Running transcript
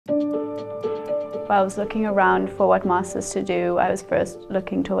While I was looking around for what masters to do, I was first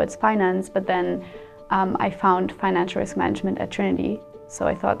looking towards finance, but then I found financial risk management at Trinity. So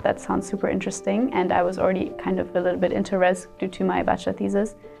I thought that sounds super interesting, and I was already kind of a little bit into risk due to my bachelor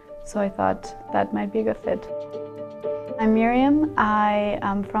thesis. So I thought that might be a good fit. I'm Miriam. I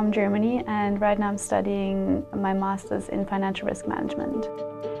am from Germany, and right now I'm studying my master's in financial risk management.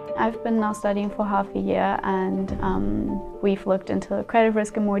 I've been now studying for half a year, and we've looked into credit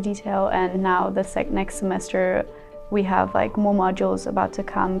risk in more detail, and now the next semester we have more modules about to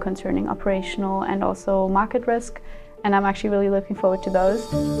come concerning operational and also market risk, and I'm actually really looking forward to those.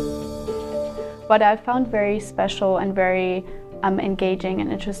 What I found very special and very engaging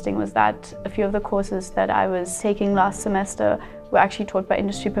and interesting was that a few of the courses that I was taking last semester were actually taught by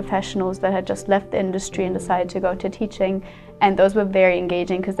industry professionals that had just left the industry and decided to go to teaching, and those were very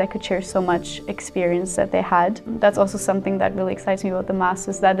engaging because they could share so much experience that they had. That's also something that really excites me about the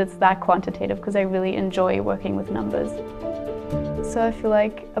Masters, that it's that quantitative, because I really enjoy working with numbers. So I feel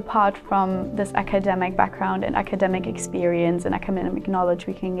like apart from this academic background and academic experience and academic knowledge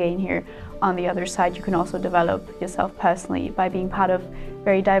we can gain here, on the other side you can also develop yourself personally by being part of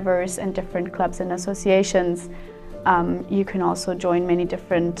very diverse and different clubs and associations. You can also join many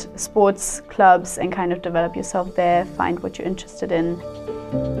different sports clubs and kind of develop yourself there, find what you're interested in.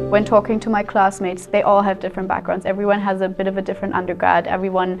 When talking to my classmates, they all have different backgrounds. Everyone has a bit of a different undergrad.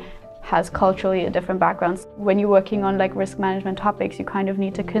 Everyone has culturally a different background. When you're working on risk management topics, you kind of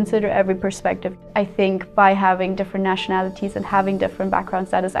need to consider every perspective. I think by having different nationalities and having different backgrounds,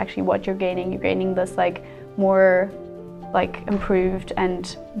 that is actually what you're gaining. You're gaining this more improved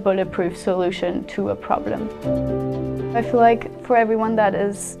and bulletproof solution to a problem. I feel like for everyone that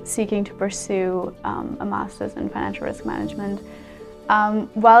is seeking to pursue a master's in financial risk management,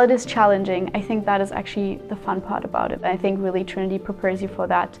 while it is challenging, I think that is actually the fun part about it. I think really Trinity prepares you for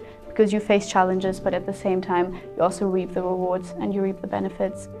that, because you face challenges, but at the same time you also reap the rewards and you reap the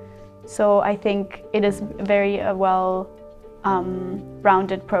benefits. So I think it is very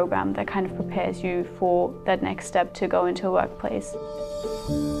rounded program that kind of prepares you for that next step to go into a workplace.